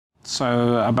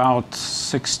So about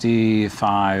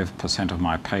 65% of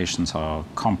my patients are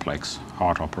complex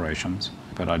heart operations,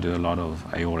 but I do a lot of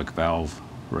aortic valve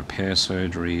repair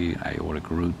surgery,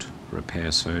 aortic root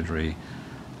repair surgery,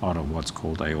 a lot of what's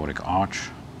called aortic arch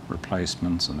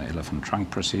replacements and the elephant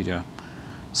trunk procedure.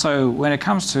 So when it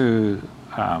comes to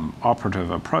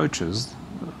operative approaches,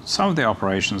 some of the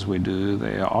operations we do,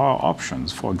 there are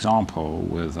options. For example,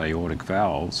 with aortic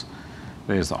valves,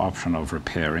 there's the option of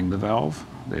repairing the valve.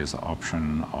 There's the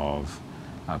option of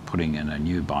putting in a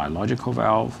new biological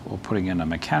valve or putting in a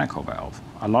mechanical valve.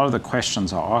 A lot of the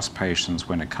questions I ask patients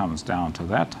when it comes down to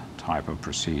that type of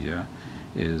procedure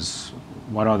is,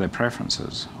 what are their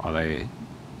preferences? Are they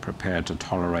prepared to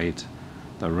tolerate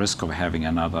the risk of having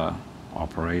another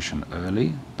operation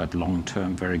early, but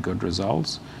long-term very good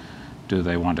results? Do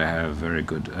they want to have very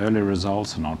good early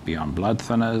results and not be on blood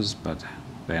thinners, but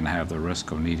then have the risk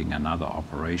of needing another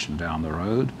operation down the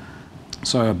road?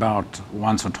 So about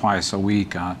once or twice a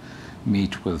week, I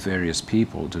meet with various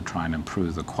people to try and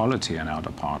improve the quality in our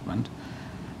department.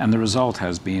 And the result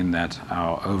has been that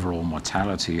our overall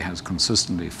mortality has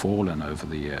consistently fallen over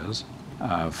the years.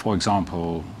 For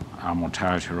example, our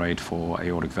mortality rate for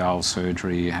aortic valve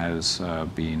surgery has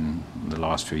been, in the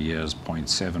last few years,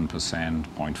 0.7%,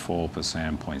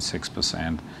 0.4%,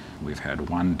 0.6%. We've had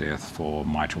one death for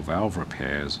mitral valve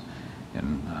repairs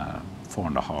in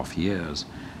 4.5 years.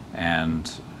 And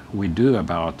we do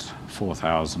about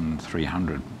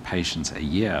 4,300 patients a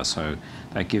year, so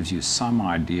that gives you some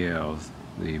idea of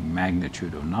the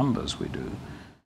magnitude of numbers we do.